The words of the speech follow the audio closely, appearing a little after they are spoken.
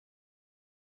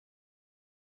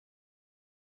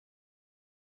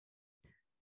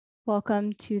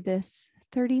Welcome to this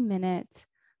 30-minute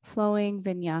flowing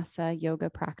Vinyasa yoga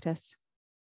practice.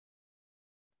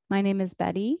 My name is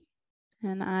Betty,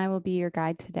 and I will be your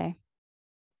guide today.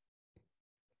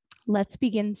 Let's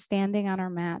begin standing on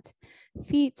our mat,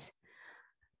 feet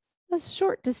a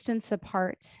short distance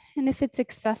apart. And if it's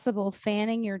accessible,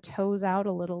 fanning your toes out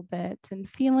a little bit and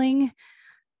feeling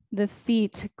the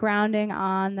feet grounding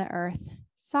on the earth.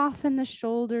 Soften the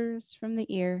shoulders from the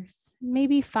ears.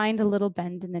 Maybe find a little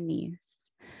bend in the knees.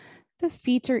 The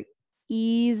feet are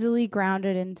easily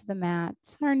grounded into the mat.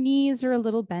 Our knees are a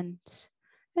little bent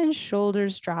and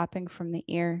shoulders dropping from the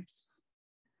ears.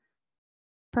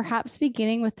 Perhaps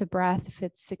beginning with the breath, if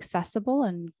it's accessible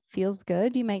and feels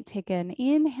good, you might take an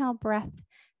inhale breath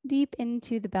deep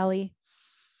into the belly,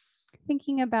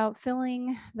 thinking about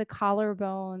filling the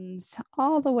collarbones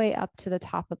all the way up to the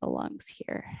top of the lungs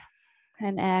here.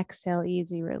 And exhale,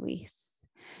 easy release.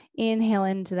 Inhale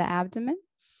into the abdomen,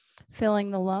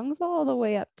 filling the lungs all the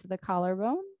way up to the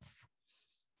collarbones.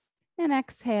 And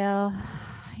exhale,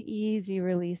 easy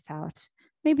release out.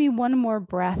 Maybe one more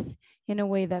breath in a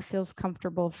way that feels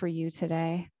comfortable for you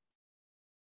today.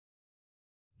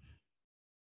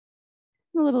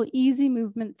 A little easy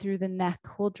movement through the neck.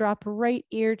 We'll drop right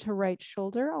ear to right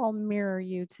shoulder. I'll mirror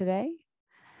you today.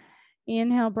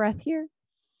 Inhale, breath here.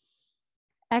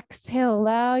 Exhale,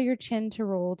 allow your chin to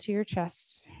roll to your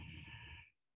chest.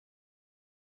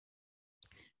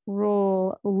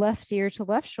 Roll left ear to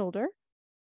left shoulder.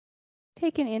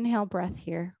 Take an inhale breath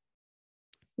here,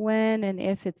 when and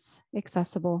if it's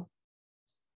accessible.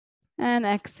 And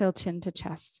exhale, chin to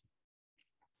chest.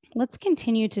 Let's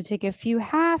continue to take a few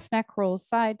half neck rolls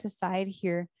side to side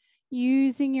here,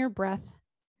 using your breath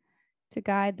to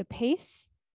guide the pace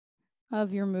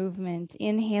of your movement.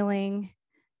 Inhaling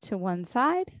to one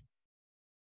side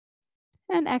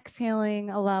and exhaling,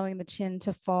 allowing the chin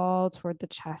to fall toward the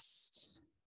chest.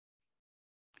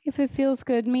 If it feels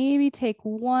good, maybe take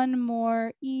one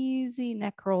more easy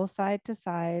neck roll side to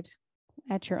side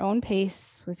at your own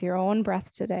pace with your own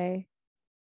breath today.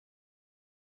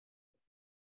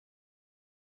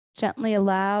 Gently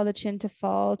allow the chin to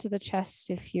fall to the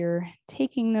chest if you're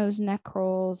taking those neck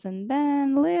rolls, and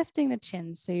then lifting the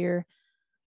chin so your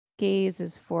gaze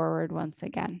is forward once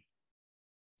again.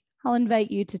 I'll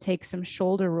invite you to take some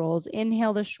shoulder rolls.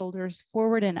 Inhale the shoulders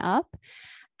forward and up.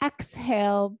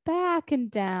 Exhale back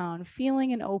and down,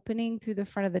 feeling an opening through the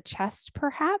front of the chest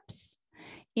perhaps.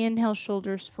 Inhale,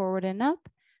 shoulders forward and up.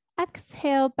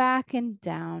 Exhale back and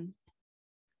down.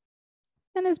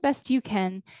 And as best you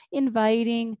can,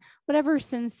 inviting whatever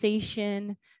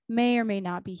sensation may or may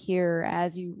not be here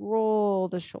as you roll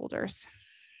the shoulders.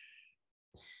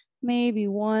 Maybe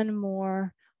one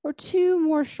more or two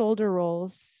more shoulder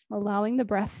rolls, allowing the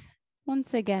breath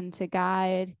once again to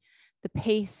guide the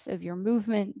pace of your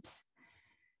movement.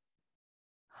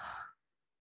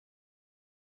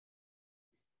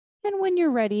 And when you're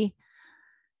ready,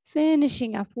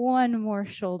 finishing up one more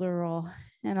shoulder roll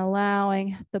and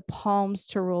allowing the palms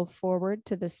to roll forward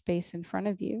to the space in front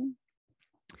of you.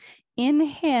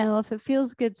 Inhale, if it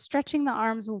feels good, stretching the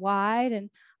arms wide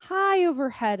and high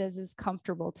overhead as is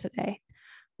comfortable today.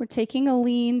 We're taking a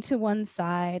lean to one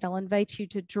side. I'll invite you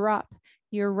to drop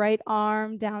your right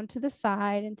arm down to the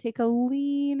side and take a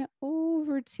lean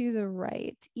over to the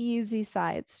right. Easy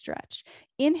side stretch.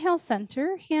 Inhale,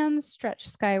 center, hands stretch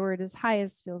skyward as high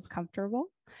as feels comfortable.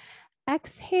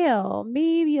 Exhale,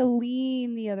 maybe a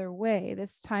lean the other way,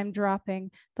 this time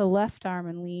dropping the left arm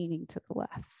and leaning to the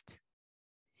left.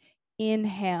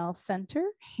 Inhale, center,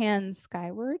 hands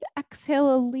skyward.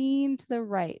 Exhale, a lean to the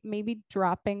right, maybe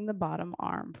dropping the bottom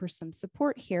arm for some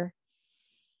support here.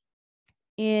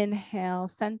 Inhale,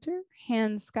 center,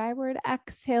 hands skyward.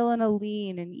 Exhale, and a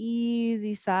lean, an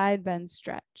easy side bend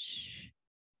stretch.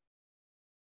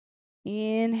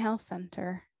 Inhale,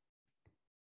 center.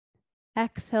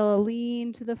 Exhale, a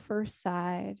lean to the first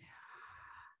side.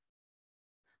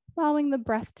 Allowing the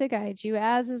breath to guide you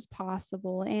as is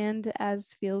possible and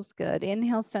as feels good.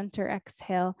 Inhale, center,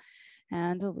 exhale,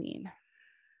 and a lean.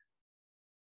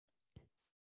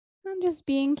 I'm just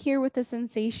being here with the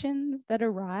sensations that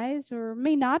arise or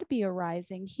may not be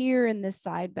arising here in this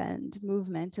side bend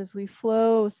movement as we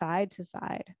flow side to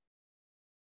side.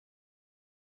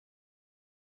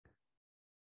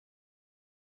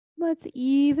 Let's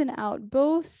even out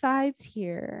both sides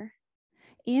here.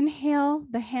 Inhale,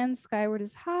 the hands skyward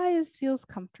as high as feels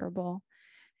comfortable.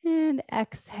 And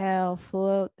exhale,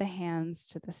 float the hands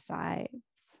to the sides.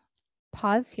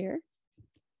 Pause here.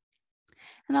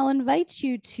 And I'll invite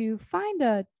you to find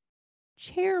a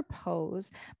chair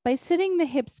pose by sitting the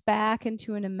hips back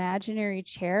into an imaginary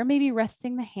chair, maybe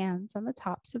resting the hands on the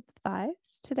tops of the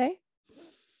thighs today.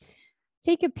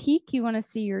 Take a peek. You want to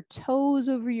see your toes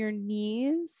over your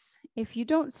knees. If you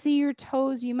don't see your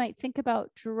toes, you might think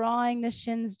about drawing the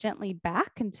shins gently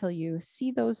back until you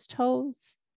see those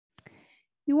toes.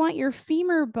 You want your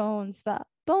femur bones, the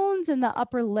bones in the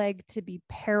upper leg, to be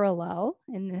parallel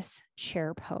in this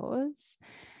chair pose.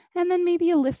 And then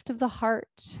maybe a lift of the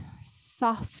heart,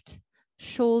 soft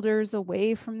shoulders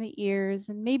away from the ears,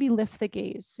 and maybe lift the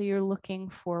gaze so you're looking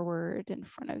forward in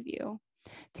front of you.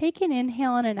 Take an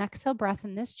inhale and an exhale breath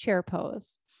in this chair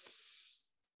pose.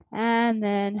 And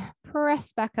then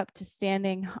press back up to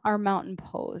standing, our mountain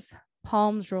pose.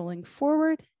 Palms rolling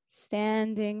forward,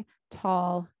 standing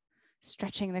tall,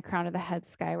 stretching the crown of the head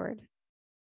skyward.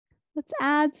 Let's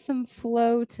add some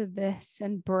flow to this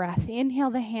and breath.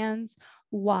 Inhale the hands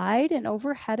wide and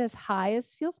overhead as high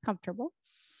as feels comfortable.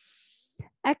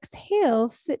 Exhale,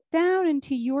 sit down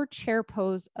into your chair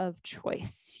pose of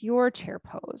choice, your chair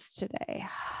pose today.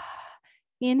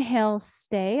 Inhale,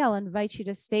 stay. I'll invite you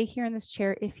to stay here in this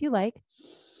chair if you like.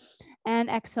 And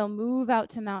exhale, move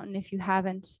out to mountain if you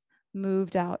haven't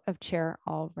moved out of chair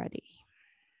already.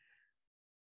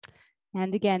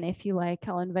 And again, if you like,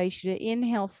 I'll invite you to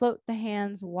inhale, float the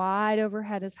hands wide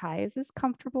overhead as high as is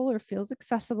comfortable or feels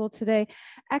accessible today.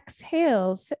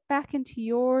 Exhale, sit back into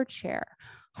your chair,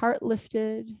 heart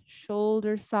lifted,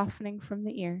 shoulders softening from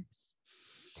the ears.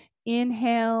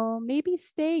 Inhale, maybe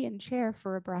stay in chair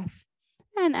for a breath,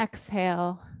 and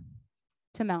exhale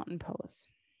to mountain pose.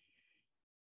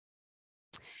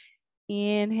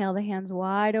 Inhale the hands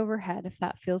wide overhead if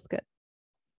that feels good.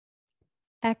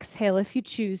 Exhale if you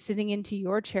choose, sitting into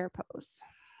your chair pose.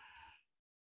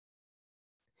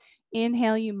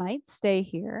 Inhale, you might stay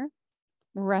here,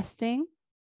 resting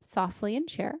softly in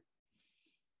chair.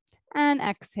 And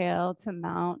exhale to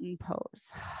mountain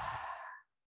pose.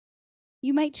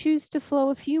 You might choose to flow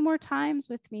a few more times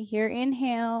with me here.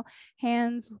 Inhale,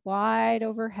 hands wide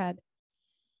overhead.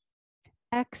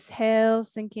 Exhale,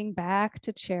 sinking back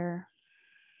to chair.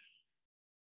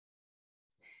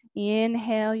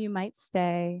 Inhale, you might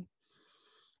stay.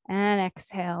 And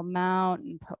exhale,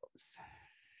 mountain pose.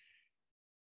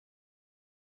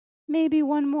 Maybe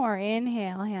one more.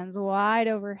 Inhale, hands wide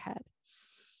overhead.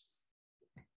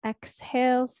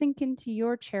 Exhale, sink into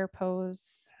your chair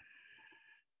pose.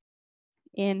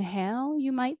 Inhale,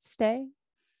 you might stay.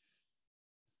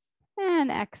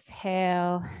 And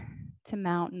exhale to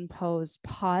mountain pose.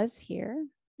 Pause here.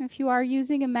 If you are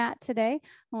using a mat today,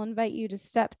 I'll invite you to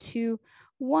step to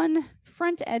one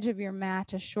front edge of your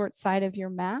mat, a short side of your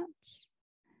mat.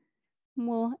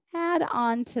 We'll add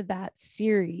on to that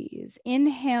series.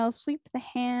 Inhale, sweep the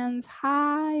hands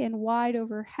high and wide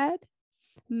overhead.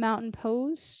 Mountain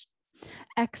pose.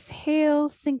 Exhale,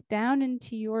 sink down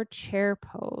into your chair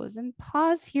pose and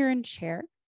pause here in chair.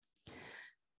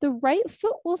 The right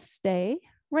foot will stay,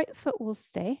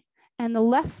 and the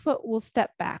left foot will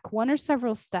step back, one or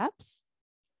several steps,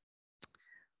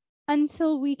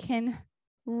 until we can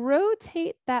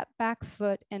rotate that back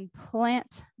foot and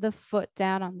plant the foot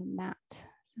down on the mat.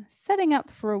 So setting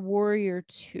up for a warrior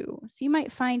two. So you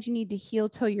might find you need to heel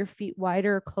toe your feet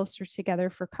wider or closer together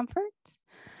for comfort.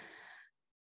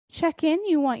 Check in.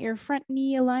 You want your front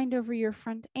knee aligned over your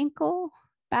front ankle,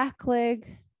 back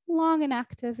leg long and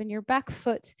active, and your back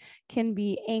foot can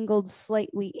be angled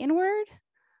slightly inward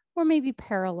or maybe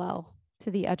parallel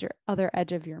to the other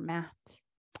edge of your mat.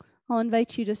 I'll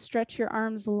invite you to stretch your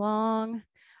arms long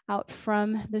out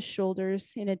from the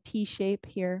shoulders in a T shape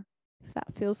here, if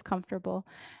that feels comfortable.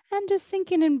 And just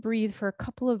sink in and breathe for a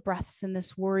couple of breaths in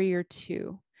this warrior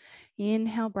two.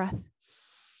 Inhale, breath.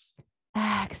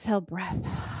 Exhale, breath.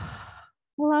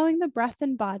 Allowing the breath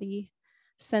and body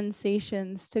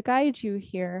sensations to guide you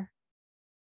here.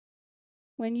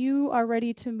 When you are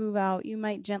ready to move out, you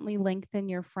might gently lengthen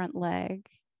your front leg.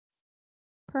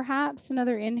 Perhaps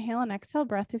another inhale and exhale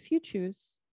breath if you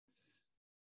choose.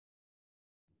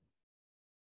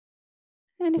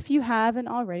 And if you haven't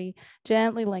already,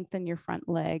 gently lengthen your front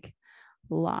leg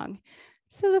long.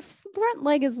 So the front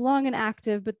leg is long and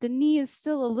active, but the knee is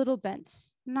still a little bent,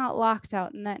 not locked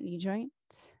out in that knee joint.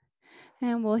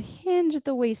 And we'll hinge at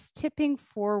the waist, tipping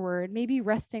forward, maybe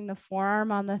resting the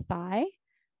forearm on the thigh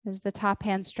as the top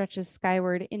hand stretches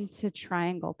skyward into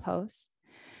triangle pose.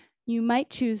 You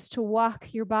might choose to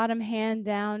walk your bottom hand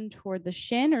down toward the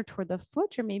shin or toward the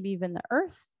foot or maybe even the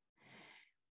earth.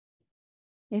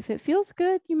 If it feels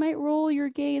good, you might roll your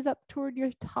gaze up toward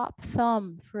your top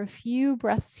thumb for a few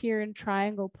breaths here in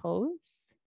triangle pose.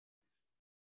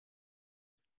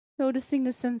 Noticing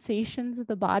the sensations of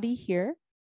the body here.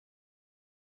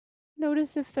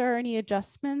 Notice if there are any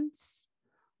adjustments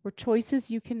or choices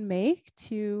you can make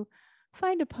to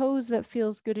find a pose that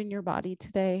feels good in your body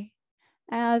today,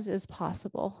 as is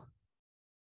possible.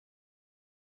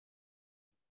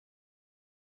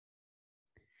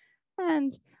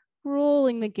 And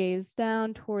rolling the gaze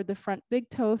down toward the front big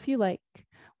toe if you like.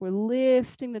 We're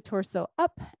lifting the torso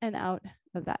up and out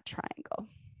of that triangle.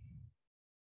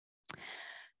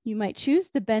 You might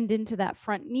choose to bend into that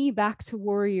front knee back to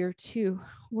warrior two.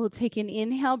 We'll take an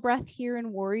inhale breath here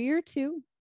in warrior two.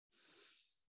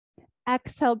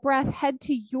 Exhale breath, head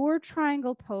to your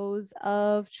triangle pose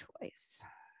of choice.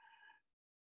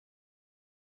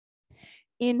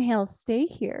 Inhale, stay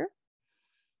here.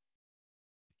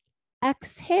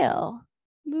 Exhale,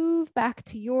 move back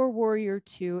to your warrior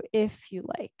two if you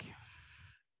like.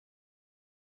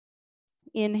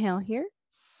 Inhale here.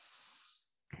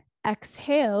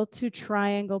 Exhale to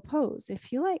triangle pose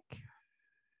if you like.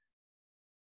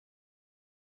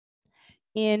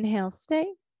 Inhale, stay.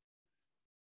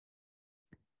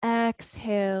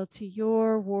 Exhale to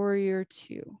your warrior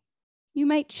two. You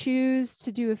might choose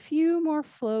to do a few more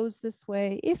flows this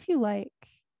way if you like.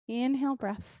 Inhale,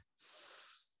 breath.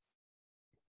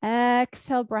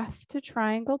 Exhale, breath to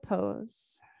triangle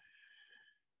pose.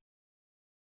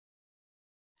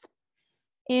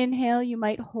 Inhale, you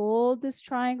might hold this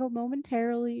triangle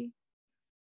momentarily.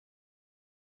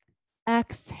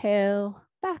 Exhale,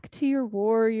 back to your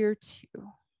warrior two.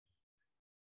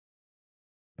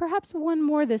 Perhaps one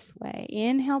more this way.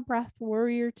 Inhale, breath,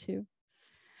 warrior two.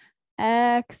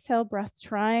 Exhale, breath,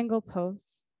 triangle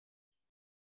pose.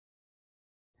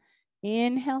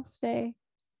 Inhale, stay.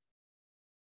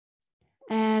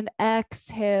 And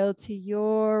exhale to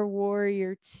your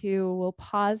warrior two. We'll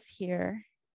pause here.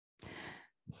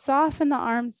 Soften the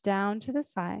arms down to the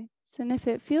sides. And if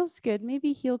it feels good,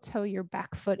 maybe heel toe your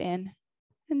back foot in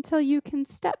until you can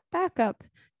step back up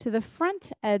to the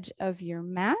front edge of your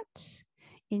mat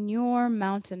in your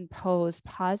mountain pose.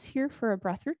 Pause here for a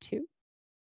breath or two.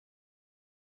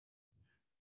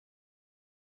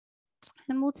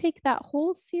 And we'll take that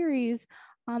whole series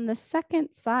on the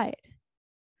second side.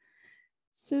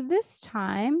 So this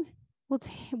time,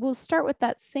 we'll start with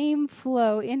that same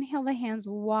flow. Inhale the hands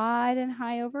wide and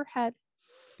high overhead,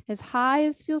 as high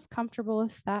as feels comfortable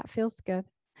if that feels good.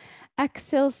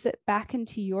 Exhale, sit back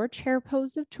into your chair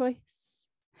pose of choice.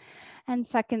 And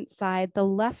second side, the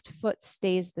left foot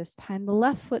stays this time. The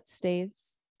left foot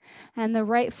stays. And the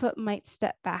right foot might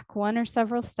step back one or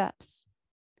several steps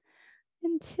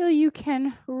until you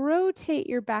can rotate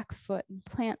your back foot and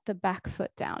plant the back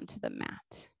foot down to the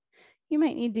mat. You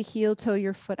might need to heel toe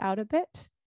your foot out a bit.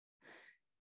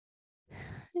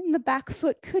 And the back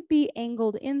foot could be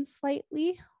angled in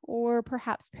slightly or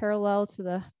perhaps parallel to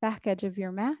the back edge of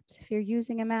your mat if you're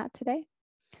using a mat today.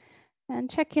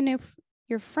 And check in if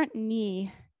your front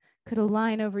knee could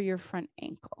align over your front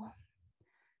ankle.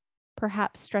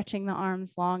 Perhaps stretching the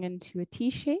arms long into a T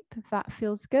shape if that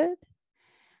feels good.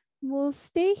 We'll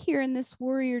stay here in this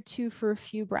warrior two for a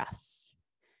few breaths.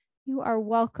 You are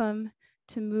welcome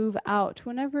to move out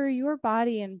whenever your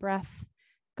body and breath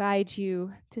guide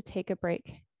you to take a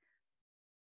break.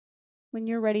 When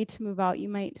you're ready to move out, you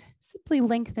might simply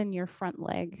lengthen your front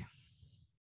leg.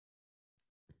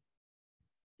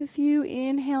 A few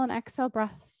inhale and exhale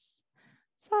breaths,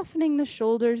 softening the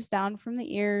shoulders down from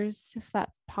the ears if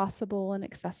that's possible and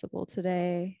accessible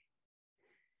today.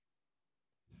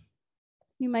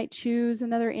 You might choose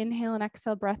another inhale and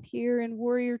exhale breath here in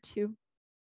warrior two.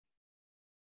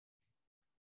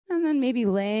 And then maybe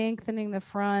lengthening the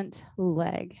front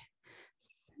leg.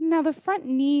 Now the front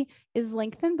knee is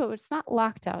lengthened, but it's not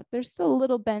locked out. There's still a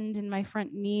little bend in my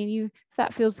front knee, and if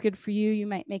that feels good for you, you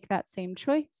might make that same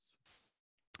choice.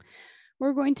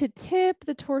 We're going to tip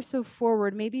the torso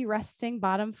forward, maybe resting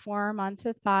bottom forearm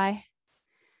onto thigh,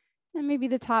 and maybe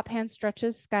the top hand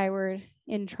stretches skyward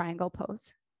in triangle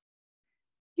pose.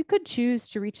 You could choose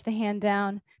to reach the hand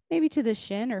down, maybe to the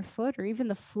shin or foot or even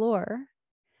the floor.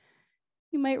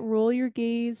 You might roll your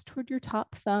gaze toward your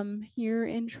top thumb here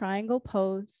in triangle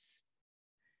pose.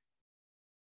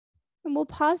 And we'll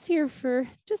pause here for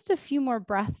just a few more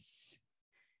breaths.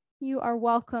 You are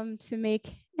welcome to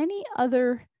make any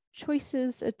other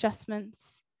choices,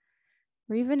 adjustments,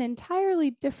 or even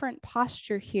entirely different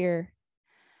posture here,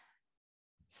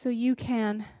 so you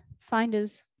can find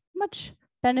as much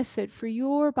benefit for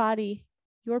your body,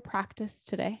 your practice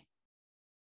today.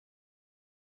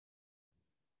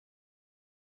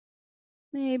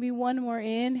 Maybe one more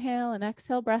inhale and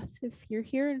exhale breath if you're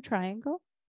here in triangle.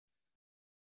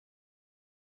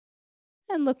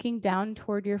 And looking down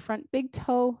toward your front big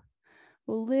toe,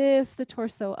 we'll lift the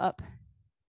torso up.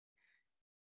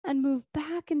 And move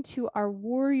back into our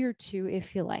warrior two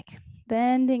if you like,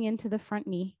 bending into the front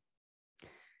knee,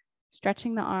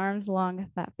 stretching the arms long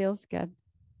if that feels good.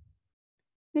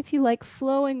 If you like,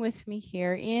 flowing with me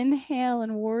here, inhale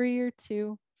and warrior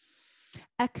two,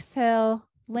 exhale,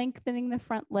 lengthening the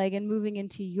front leg and moving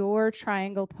into your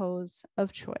triangle pose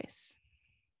of choice.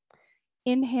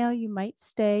 Inhale, you might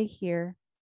stay here.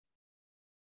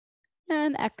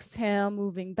 And exhale,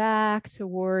 moving back to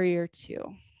warrior two.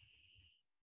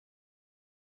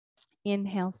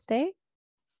 Inhale, stay.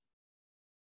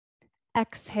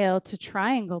 Exhale to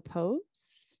triangle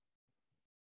pose.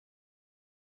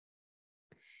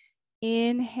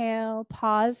 Inhale,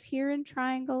 pause here in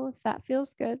triangle if that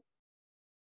feels good.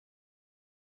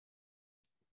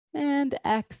 And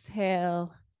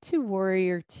exhale to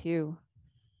warrior two.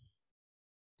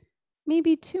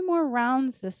 Maybe 2 more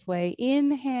rounds this way.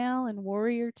 Inhale and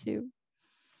warrior two.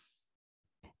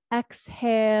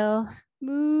 Exhale,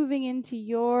 moving into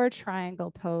your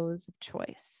triangle pose of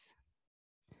choice.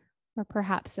 Or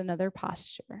perhaps another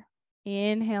posture.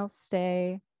 Inhale,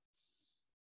 stay.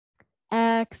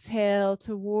 Exhale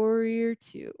to warrior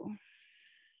two.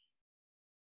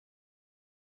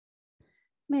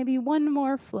 Maybe one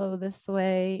more flow this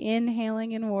way.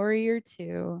 Inhaling in warrior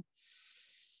two.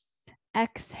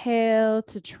 Exhale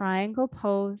to triangle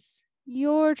pose.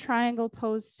 Your triangle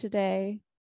pose today.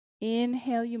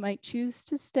 Inhale, you might choose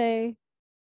to stay.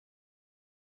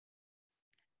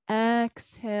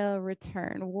 Exhale,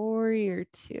 return, warrior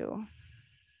two.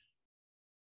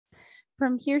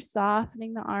 From here,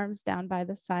 softening the arms down by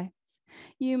the sides.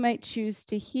 You might choose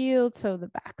to heel toe the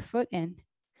back foot in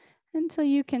until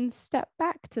you can step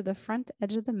back to the front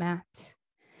edge of the mat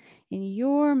in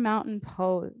your mountain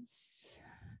pose.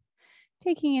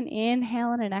 Taking an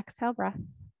inhale and an exhale breath.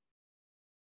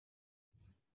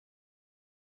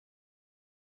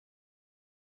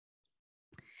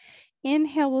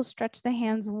 Inhale, we'll stretch the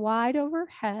hands wide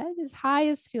overhead as high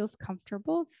as feels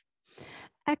comfortable.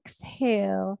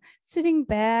 Exhale, sitting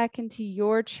back into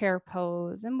your chair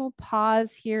pose, and we'll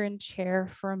pause here in chair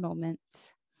for a moment.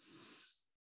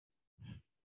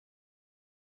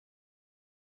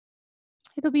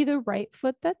 It'll be the right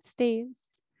foot that stays,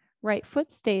 right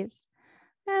foot stays,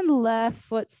 and left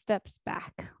foot steps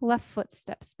back. Left foot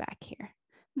steps back here.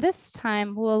 This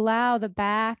time we'll allow the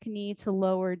back knee to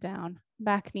lower down,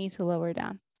 back knee to lower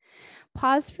down.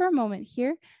 Pause for a moment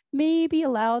here. Maybe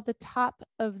allow the top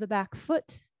of the back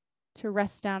foot to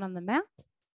rest down on the mat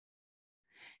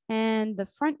and the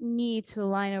front knee to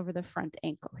align over the front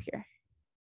ankle here.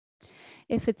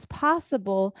 If it's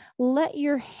possible, let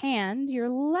your hand, your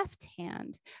left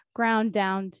hand, ground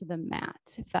down to the mat,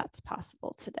 if that's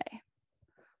possible today.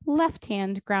 Left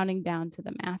hand grounding down to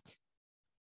the mat.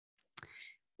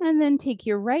 And then take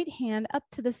your right hand up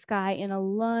to the sky in a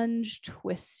lunge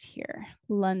twist here.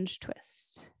 Lunge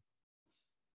twist.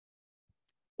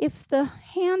 If the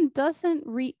hand doesn't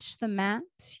reach the mat,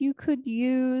 you could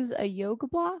use a yoga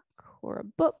block or a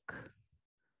book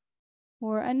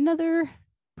or another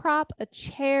prop, a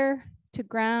chair, to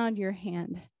ground your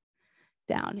hand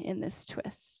down in this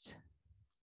twist.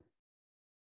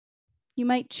 You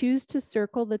might choose to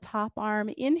circle the top arm.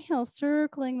 Inhale,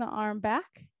 circling the arm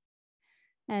back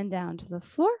and down to the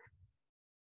floor.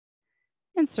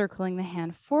 And circling the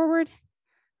hand forward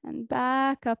and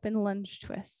back up in lunge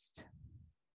twist.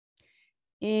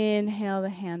 Inhale the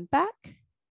hand back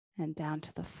and down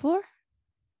to the floor.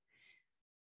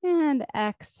 And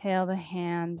exhale the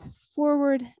hand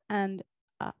forward and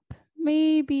up.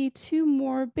 Maybe 2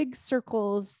 more big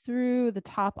circles through the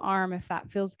top arm if that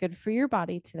feels good for your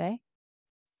body today.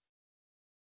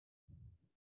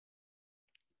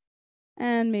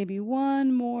 And maybe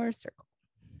 1 more circle.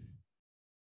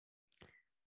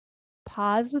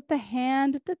 Pause with the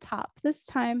hand at the top this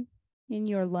time in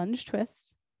your lunge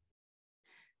twist.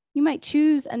 You might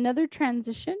choose another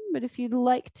transition, but if you'd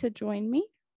like to join me,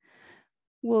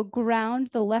 we'll ground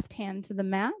the left hand to the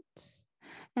mat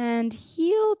and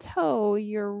heel toe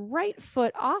your right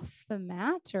foot off the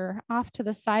mat or off to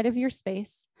the side of your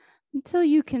space until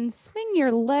you can swing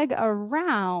your leg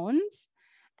around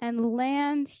and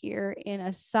land here in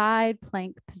a side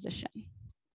plank position.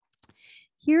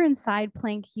 Here in side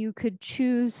plank, you could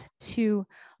choose to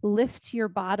lift your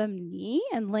bottom knee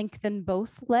and lengthen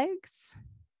both legs.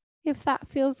 If that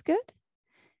feels good,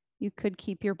 you could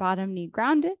keep your bottom knee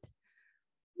grounded.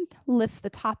 Lift the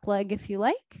top leg if you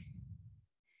like.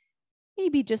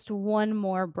 Maybe just 1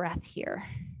 more breath here.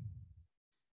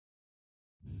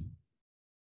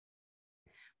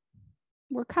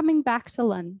 We're coming back to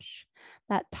lunge.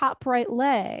 That top right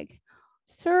leg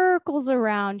circles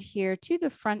around here to the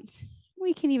front.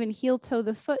 We can even heel toe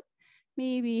the foot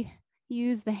Maybe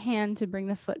use the hand to bring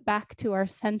the foot back to our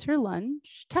center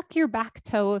lunge. Tuck your back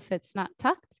toe if it's not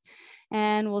tucked.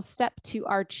 And we'll step to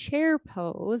our chair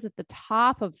pose at the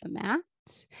top of the mat.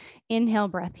 Inhale,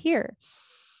 breath here.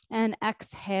 And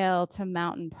exhale to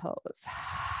mountain pose.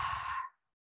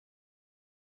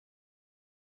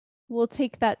 We'll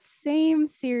take that same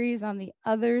series on the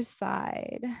other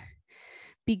side.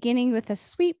 Beginning with a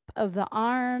sweep of the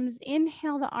arms.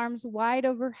 Inhale the arms wide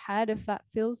overhead if that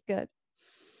feels good.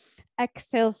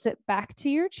 Exhale, sit back to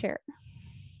your chair.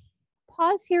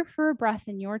 Pause here for a breath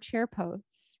in your chair pose.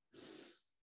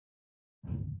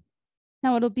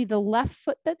 Now it'll be the left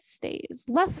foot that stays.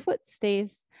 Left foot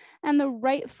stays, and the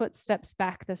right foot steps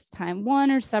back this time,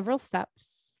 one or several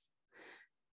steps.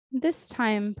 This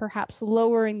time, perhaps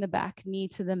lowering the back knee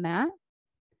to the mat.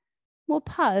 We'll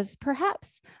pause,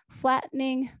 perhaps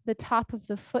flattening the top of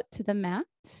the foot to the mat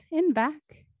in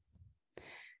back.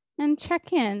 And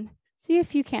check in. See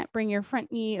if you can't bring your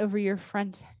front knee over your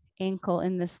front ankle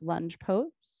in this lunge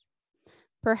pose.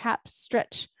 Perhaps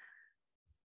stretch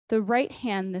the right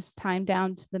hand this time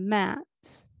down to the mat.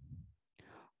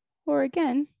 Or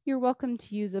again, you're welcome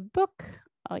to use a book,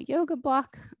 a yoga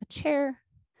block, a chair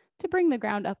to bring the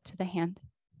ground up to the hand.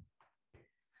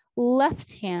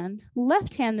 Left hand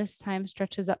this time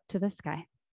stretches up to the sky.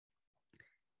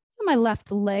 So my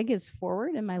left leg is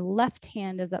forward and my left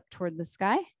hand is up toward the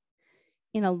sky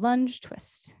in a lunge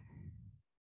twist.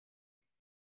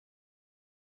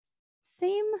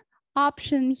 Same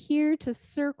option here to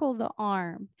circle the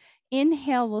arm.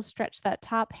 Inhale, we'll stretch that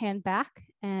top hand back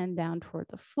and down toward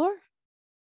the floor.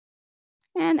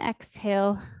 And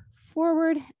exhale,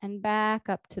 forward and back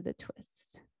up to the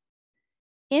twist.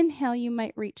 Inhale, you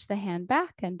might reach the hand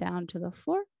back and down to the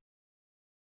floor.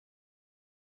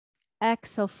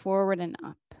 Exhale, forward and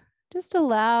up. Just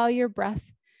allow your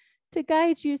breath to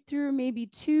guide you through maybe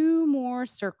 2 more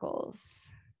circles.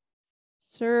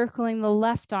 Circling the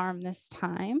left arm this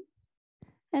time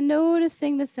and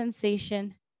noticing the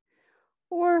sensation,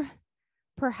 or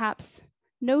perhaps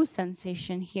no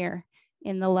sensation here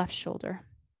in the left shoulder.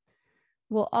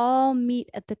 We'll all meet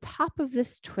at the top of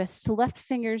this twist, left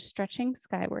fingers stretching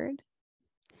skyward.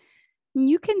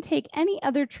 You can take any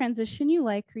other transition you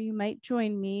like, or you might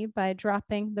join me by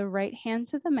dropping the right hand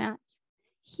to the mat,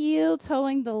 heel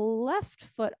toeing the left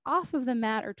foot off of the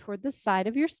mat or toward the side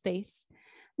of your space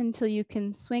until you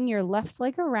can swing your left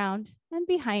leg around and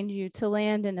behind you to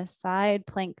land in a side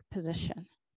plank position.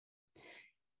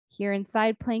 Here in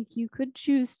side plank, you could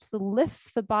choose to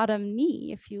lift the bottom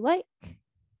knee if you like.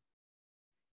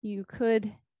 You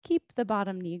could keep the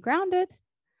bottom knee grounded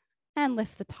and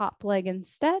lift the top leg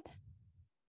instead.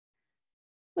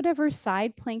 Whatever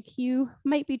side plank you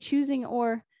might be choosing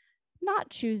or not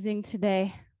choosing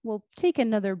today, we'll take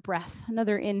another breath,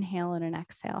 another inhale and an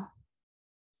exhale.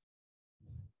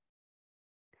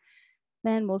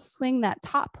 Then we'll swing that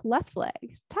top left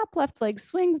leg. Top left leg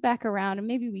swings back around, and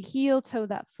maybe we heel toe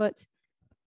that foot.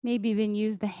 Maybe even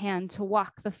use the hand to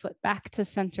walk the foot back to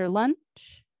center lunge.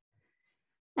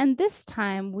 And this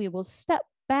time we will step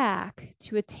back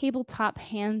to a tabletop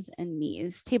hands and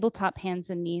knees. Tabletop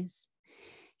hands and knees.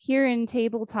 Here in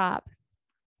tabletop,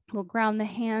 we'll ground the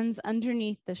hands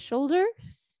underneath the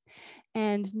shoulders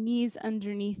and knees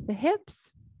underneath the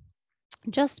hips.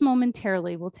 Just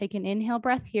momentarily, we'll take an inhale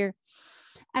breath here.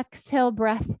 Exhale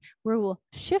breath, where we'll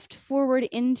shift forward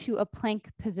into a plank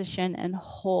position and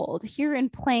hold. Here in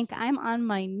plank, I'm on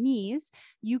my knees.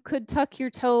 You could tuck your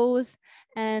toes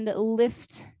and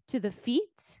lift to the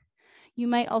feet. You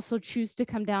might also choose to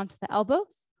come down to the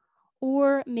elbows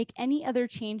or make any other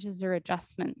changes or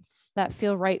adjustments that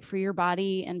feel right for your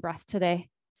body and breath today.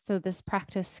 So this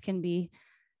practice can be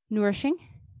nourishing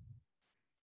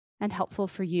and helpful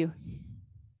for you.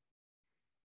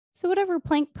 So whatever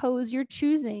plank pose you're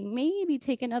choosing, maybe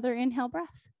take another inhale breath.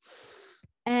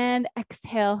 And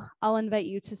exhale, I'll invite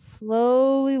you to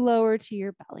slowly lower to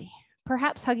your belly,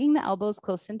 perhaps hugging the elbows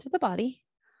close into the body,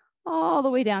 all the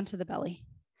way down to the belly.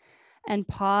 And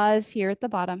pause here at the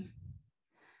bottom.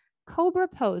 Cobra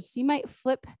pose. You might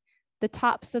flip the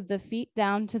tops of the feet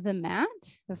down to the mat,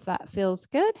 if that feels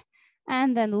good,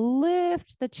 and then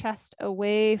lift the chest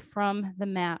away from the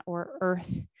mat or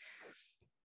earth.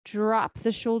 Drop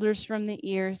the shoulders from the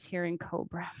ears here in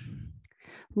Cobra.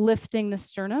 Lifting the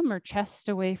sternum or chest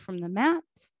away from the mat.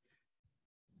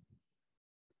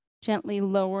 Gently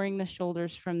lowering the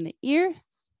shoulders from the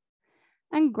ears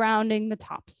and grounding the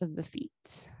tops of the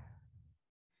feet.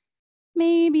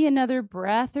 Maybe another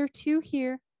breath or 2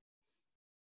 here.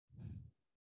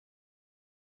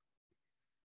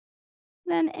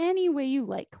 Then any way you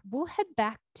like, we'll head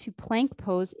back to plank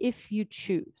pose if you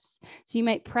choose. So you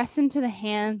might press into the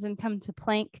hands and come to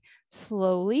plank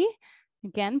slowly.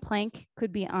 Again, plank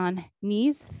could be on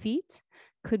knees, feet,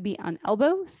 could be on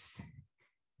elbows.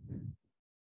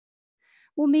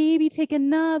 We'll maybe take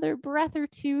another breath or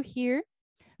two here,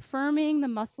 firming the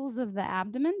muscles of the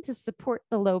abdomen to support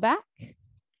the low back,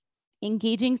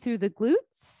 engaging through the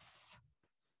glutes.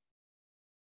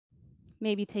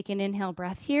 Maybe take an inhale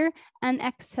breath here and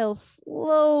exhale,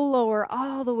 slow lower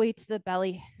all the way to the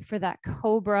belly for that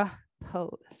cobra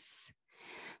pose.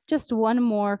 Just one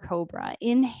more cobra.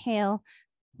 Inhale,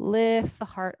 lift the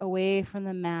heart away from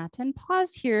the mat and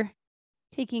pause here,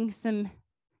 taking some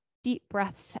deep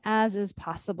breaths as is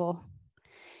possible.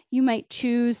 You might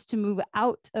choose to move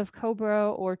out of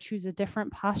cobra or choose a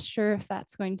different posture if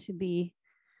that's going to be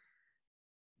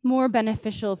more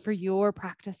beneficial for your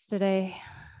practice today,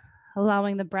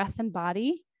 allowing the breath and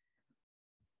body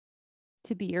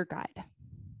to be your guide.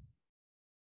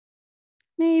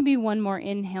 Maybe one more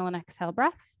inhale and exhale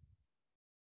breath.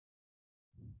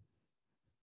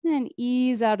 And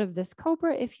ease out of this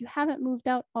cobra if you haven't moved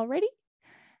out already.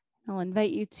 I'll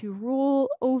invite you to roll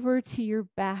over to your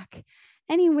back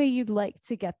any way you'd like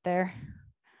to get there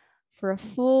for a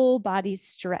full body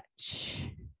stretch.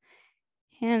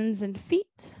 Hands and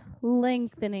feet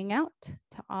lengthening out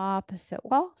to opposite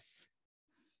walls.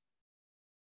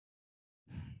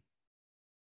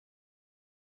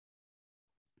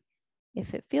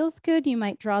 If it feels good, you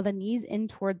might draw the knees in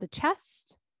toward the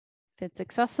chest. If it's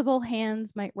accessible,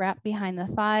 hands might wrap behind the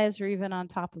thighs or even on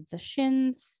top of the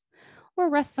shins, or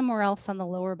rest somewhere else on the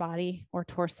lower body or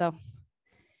torso.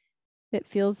 If it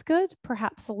feels good,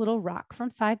 perhaps a little rock from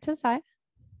side to side.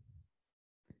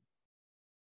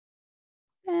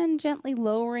 And gently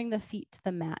lowering the feet to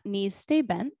the mat. Knees stay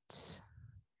bent.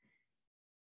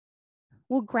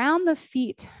 We'll ground the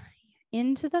feet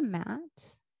into the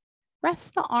mat.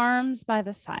 Rest the arms by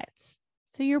the sides.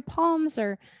 So your palms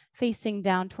are facing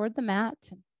down toward the mat.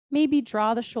 Maybe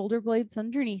draw the shoulder blades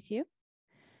underneath you.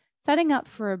 Setting up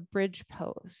for a bridge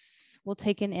pose. We'll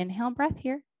take an inhale breath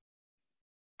here.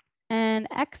 And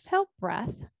exhale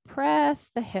breath.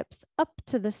 Press the hips up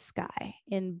to the sky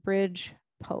in bridge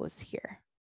pose here.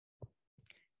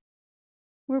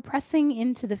 We're pressing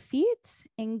into the feet,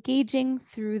 engaging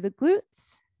through the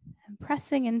glutes, and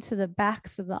pressing into the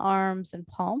backs of the arms and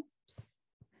palms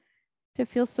to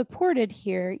feel supported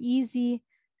here, easy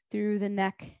through the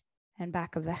neck and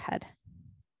back of the head.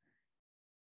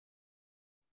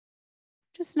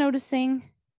 Just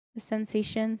noticing the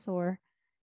sensations or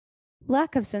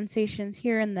lack of sensations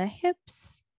here in the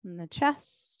hips and the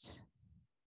chest,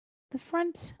 the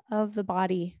front of the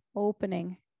body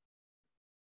opening.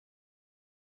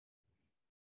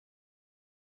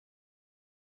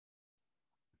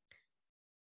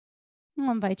 I'll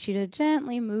invite you to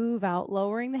gently move out,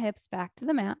 lowering the hips back to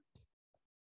the mat.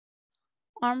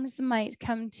 Arms might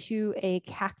come to a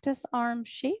cactus arm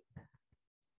shape.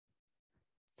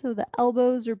 So the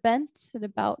elbows are bent at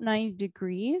about 90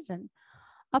 degrees and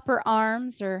upper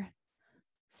arms are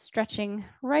stretching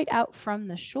right out from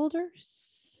the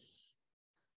shoulders.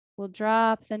 We'll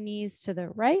drop the knees to the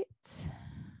right.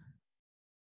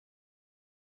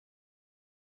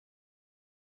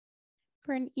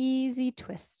 For an easy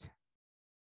twist.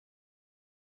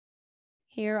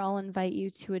 Here, I'll invite you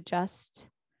to adjust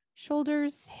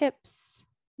shoulders, hips,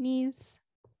 knees,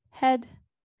 head,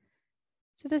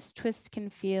 so this twist can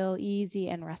feel easy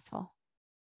and restful.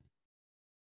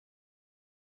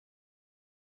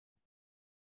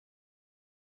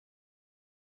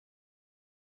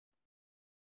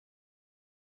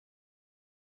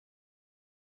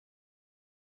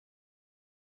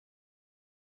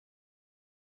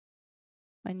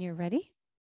 When you're ready,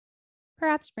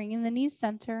 perhaps bringing the knees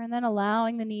center and then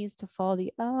allowing the knees to fall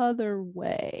the other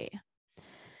way.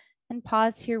 And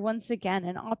pause here once again,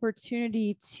 an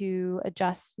opportunity to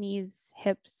adjust knees,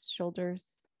 hips, shoulders,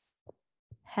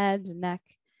 head, neck.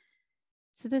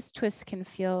 So this twist can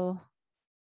feel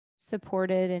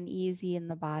supported and easy in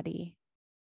the body.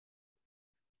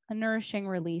 A nourishing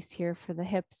release here for the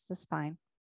hips, the spine.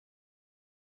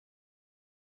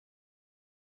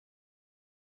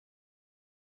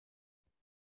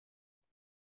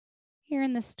 Here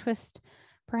in this twist,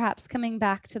 perhaps coming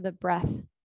back to the breath.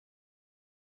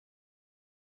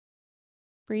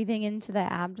 Breathing into the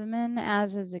abdomen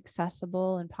as is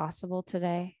accessible and possible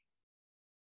today.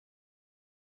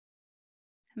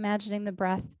 Imagining the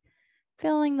breath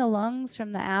filling the lungs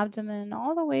from the abdomen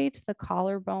all the way to the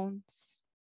collarbones.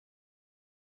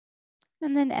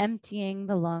 And then emptying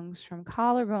the lungs from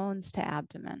collarbones to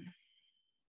abdomen.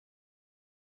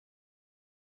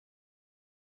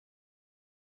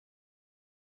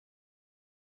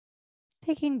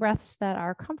 taking breaths that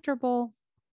are comfortable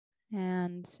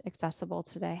and accessible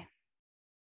today.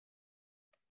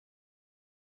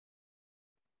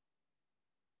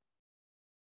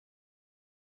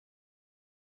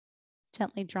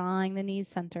 Gently drawing the knees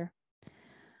center.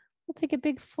 We'll take a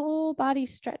big full body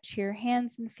stretch here,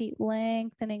 hands and feet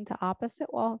lengthening to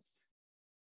opposite walls.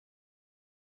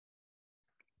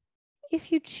 If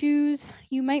you choose,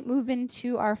 you might move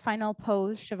into our final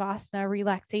pose, Shavasana,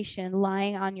 relaxation,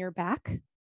 lying on your back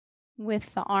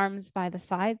with the arms by the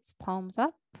sides, palms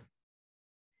up.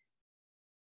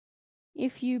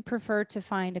 If you prefer to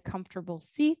find a comfortable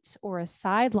seat or a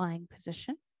side lying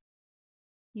position,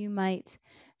 you might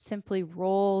simply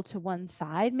roll to one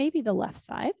side, maybe the left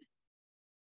side.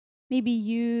 Maybe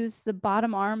use the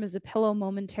bottom arm as a pillow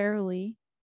momentarily,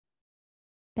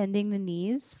 bending the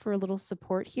knees for a little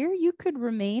support here. You could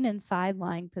remain in side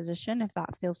lying position if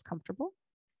that feels comfortable.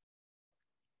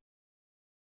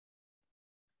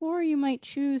 Or you might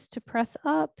choose to press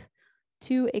up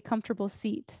to a comfortable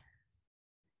seat.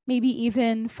 Maybe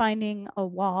even finding a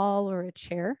wall or a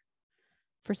chair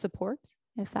for support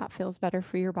if that feels better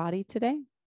for your body today.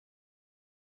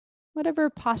 Whatever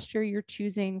posture you're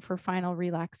choosing for final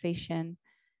relaxation,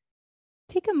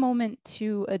 take a moment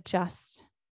to adjust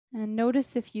and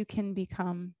notice if you can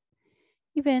become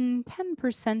even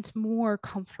 10% more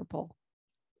comfortable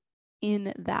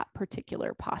in that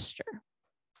particular posture.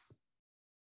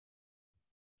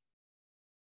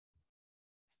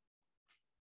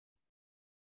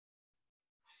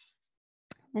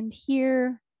 And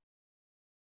here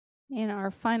in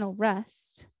our final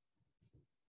rest,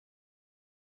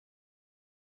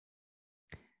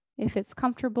 if it's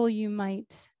comfortable, you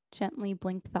might gently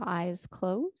blink the eyes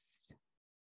closed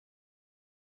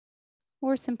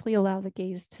or simply allow the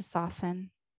gaze to soften.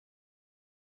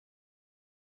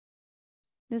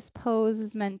 This pose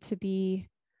is meant to be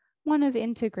one of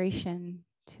integration,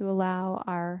 to allow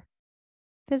our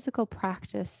physical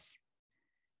practice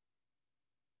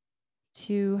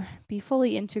to be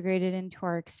fully integrated into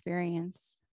our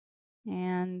experience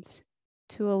and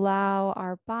to allow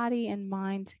our body and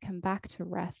mind to come back to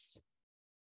rest.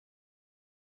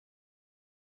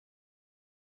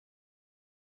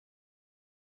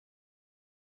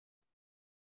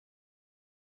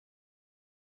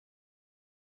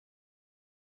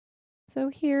 So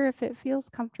here, if it feels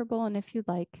comfortable and if you'd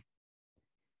like,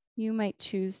 you might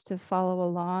choose to follow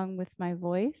along with my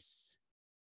voice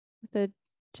with a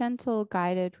gentle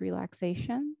guided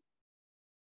relaxation.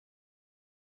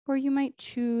 Or you might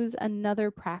choose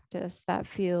another practice that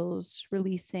feels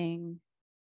releasing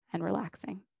and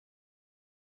relaxing.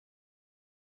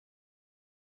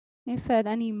 If at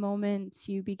any moment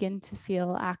you begin to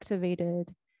feel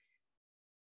activated,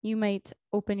 you might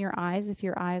open your eyes if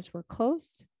your eyes were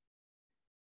closed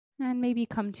and maybe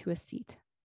come to a seat,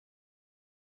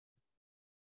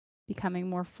 becoming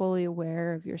more fully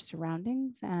aware of your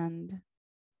surroundings and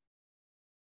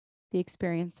the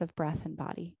experience of breath and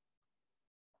body.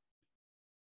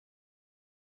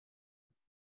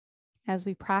 As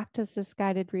we practice this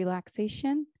guided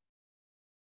relaxation,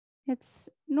 it's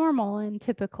normal and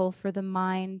typical for the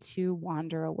mind to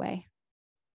wander away.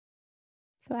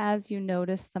 So as you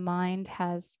notice the mind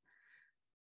has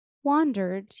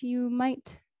wandered, you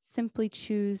might simply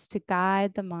choose to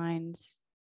guide the mind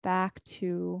back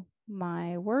to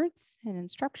my words and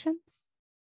instructions,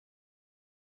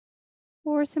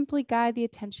 or simply guide the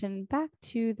attention back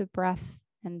to the breath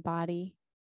and body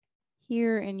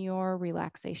here in your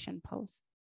relaxation pose.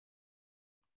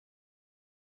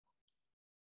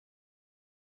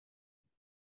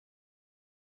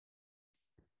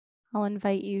 I'll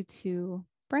invite you to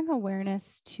bring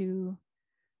awareness to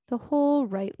the whole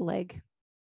right leg,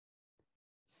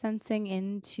 sensing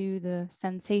into the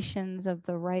sensations of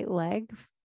the right leg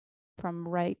from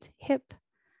right hip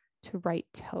to right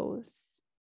toes.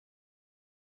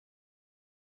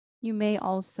 You may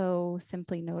also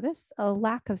simply notice a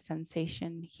lack of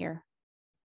sensation here.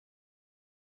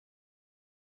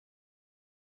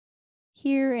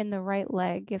 Here in the right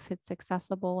leg, if it's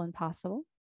accessible and possible,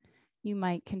 you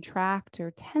might contract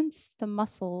or tense the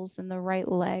muscles in the right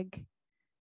leg,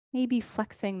 maybe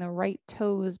flexing the right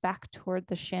toes back toward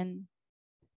the shin.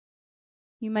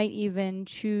 You might even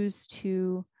choose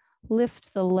to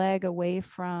lift the leg away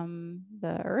from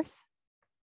the earth.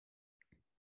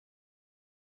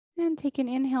 And take an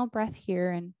inhale breath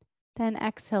here, and then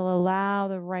exhale, allow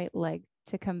the right leg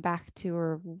to come back to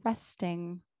a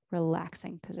resting,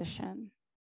 relaxing position.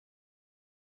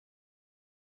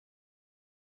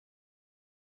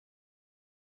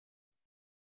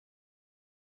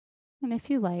 And if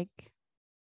you like,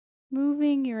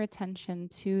 moving your attention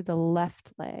to the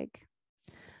left leg.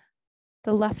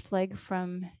 the left leg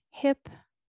from hip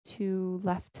to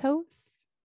left toes.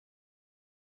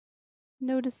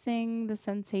 Noticing the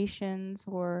sensations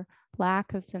or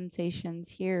lack of sensations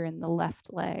here in the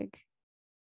left leg.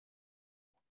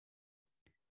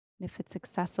 If it's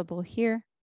accessible here,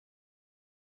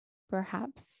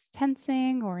 perhaps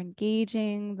tensing or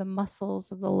engaging the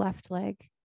muscles of the left leg,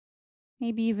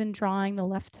 maybe even drawing the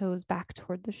left toes back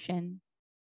toward the shin.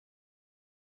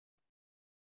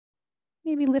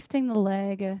 Maybe lifting the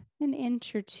leg an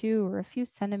inch or two or a few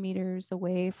centimeters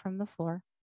away from the floor.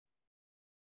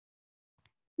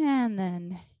 And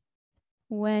then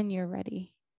when you're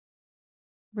ready,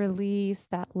 release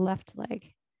that left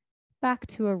leg back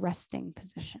to a resting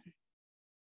position.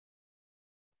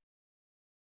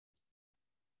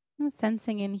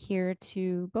 Sensing in here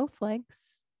to both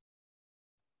legs,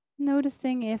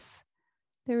 noticing if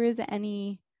there is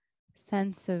any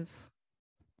sense of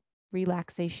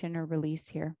relaxation or release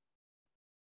here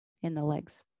in the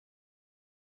legs.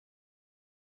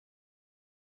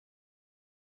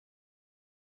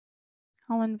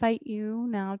 I'll invite you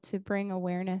now to bring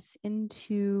awareness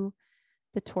into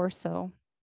the torso,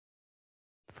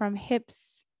 from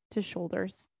hips to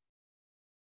shoulders,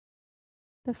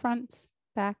 the front,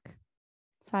 back,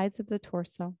 sides of the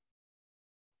torso.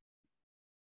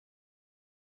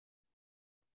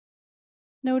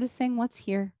 Noticing what's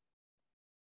here.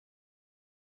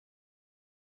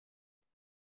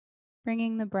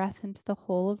 Bringing the breath into the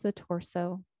whole of the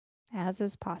torso as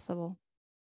is possible.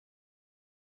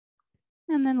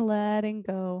 And then letting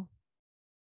go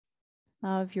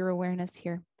of your awareness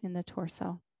here in the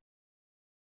torso.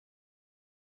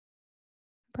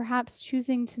 Perhaps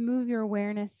choosing to move your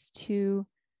awareness to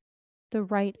the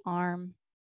right arm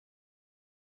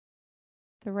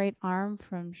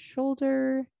from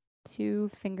shoulder to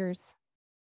fingers.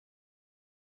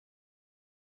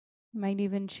 You might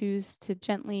even choose to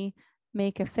gently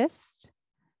make a fist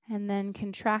and then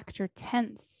contract or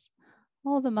tense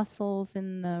all the muscles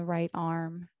in the right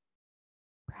arm.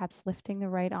 Perhaps lifting the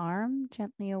right arm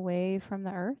gently away from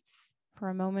the earth for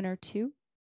a moment or two.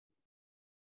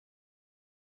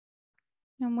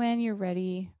 And when you're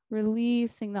ready,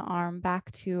 releasing the arm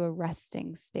back to a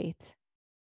resting state.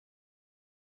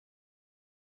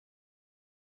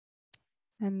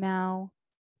 And now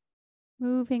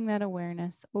moving that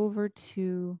awareness over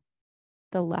to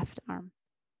the left arm.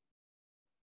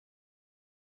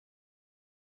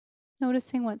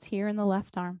 Noticing what's here in the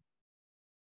left arm.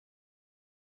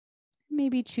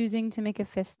 Maybe choosing to make a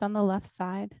fist on the left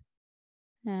side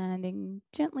and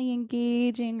gently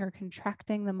engaging or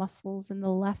contracting the muscles in the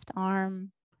left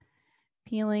arm,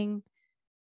 feeling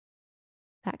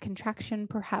that contraction,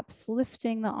 perhaps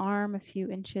lifting the arm a few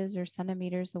inches or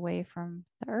centimeters away from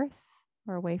the earth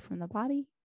or away from the body.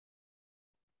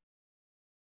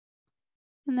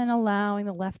 And then allowing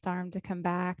the left arm to come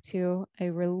back to a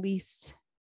released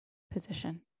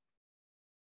position.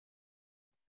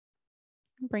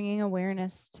 Bringing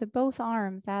awareness to both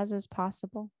arms as is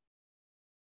possible.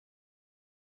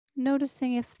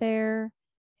 Noticing if there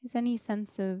is any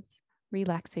sense of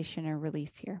relaxation or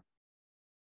release here.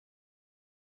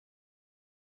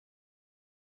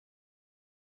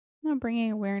 Now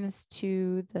bringing awareness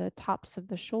to the tops of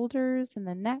the shoulders and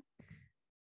the neck.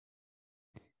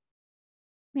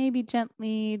 Maybe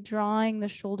gently drawing the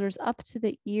shoulders up to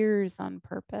the ears on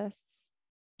purpose.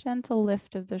 Gentle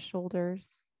lift of the shoulders.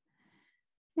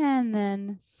 And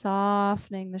then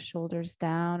softening the shoulders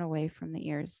down away from the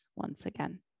ears once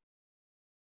again.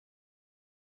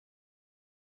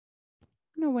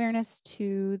 And awareness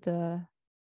to the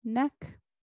neck,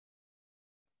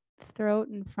 throat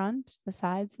in front, the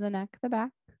sides of the neck, the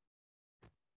back,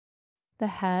 the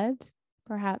head,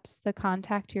 perhaps the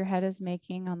contact your head is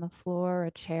making on the floor, a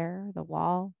chair, the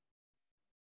wall,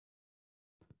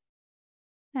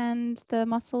 and the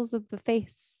muscles of the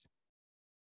face,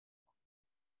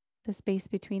 the space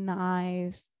between the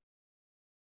eyes,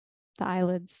 the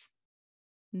eyelids,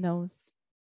 nose,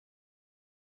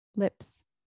 lips.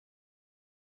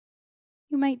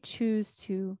 You might choose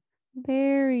to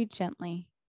very gently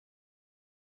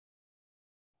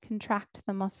contract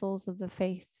the muscles of the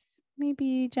face,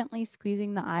 maybe gently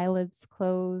squeezing the eyelids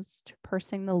closed,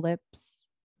 pursing the lips,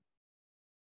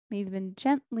 maybe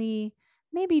gently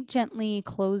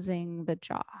closing the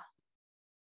jaw.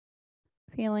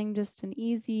 Feeling just an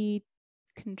easy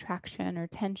contraction or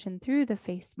tension through the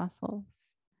face muscles.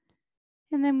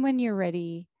 And then when you're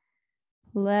ready,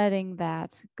 letting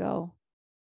that go.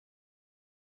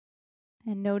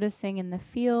 And noticing in the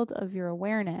field of your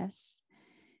awareness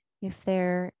if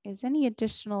there is any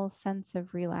additional sense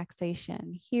of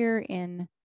relaxation here in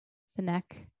the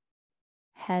neck,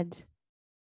 head,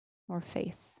 or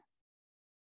face.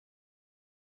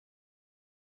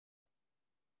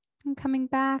 And coming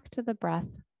back to the breath.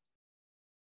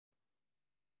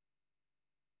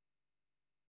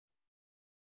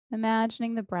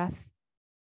 Imagining the breath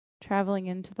traveling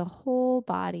into the whole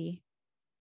body,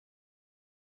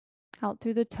 out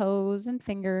through the toes and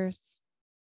fingers,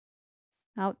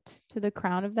 out to the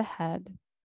crown of the head.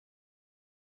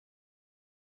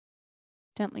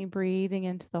 Gently breathing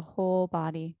into the whole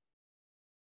body.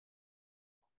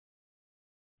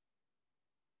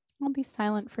 I'll be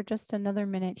silent for just another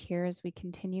minute here as we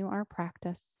continue our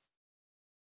practice.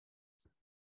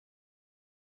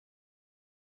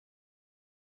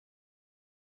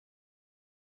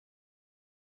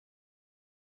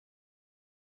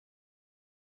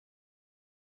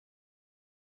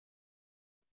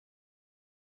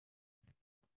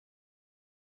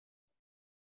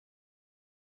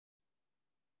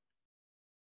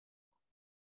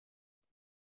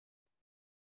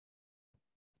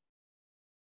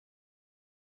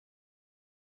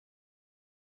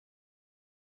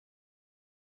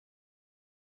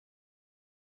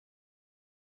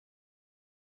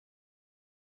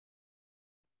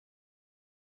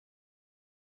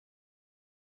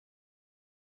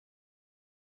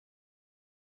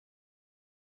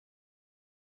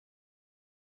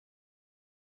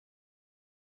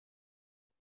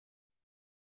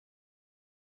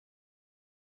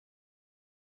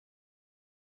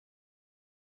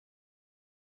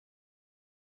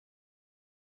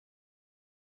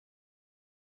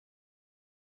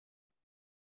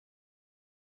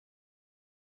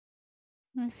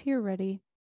 And if you're ready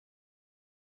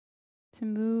to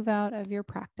move out of your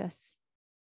practice,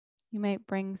 you might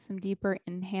bring some deeper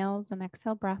inhales and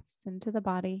exhale breaths into the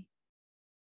body.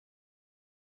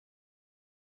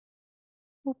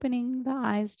 Opening the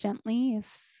eyes gently if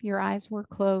your eyes were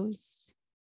closed.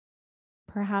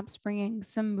 Perhaps bringing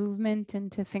some movement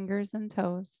into fingers and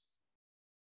toes.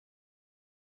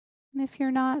 And if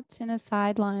you're not in a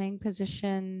side lying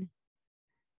position,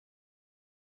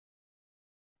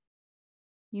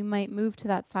 you might move to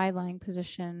that side lying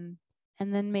position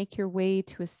and then make your way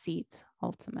to a seat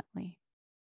ultimately.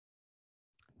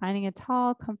 Finding a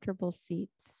tall, comfortable seat.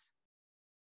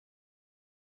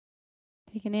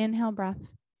 Take an inhale breath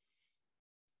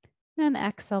and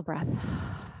exhale breath.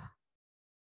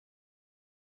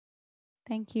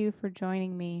 Thank you for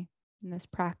joining me in this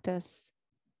practice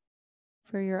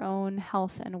for your own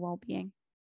health and well-being.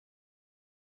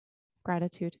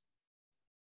 Gratitude.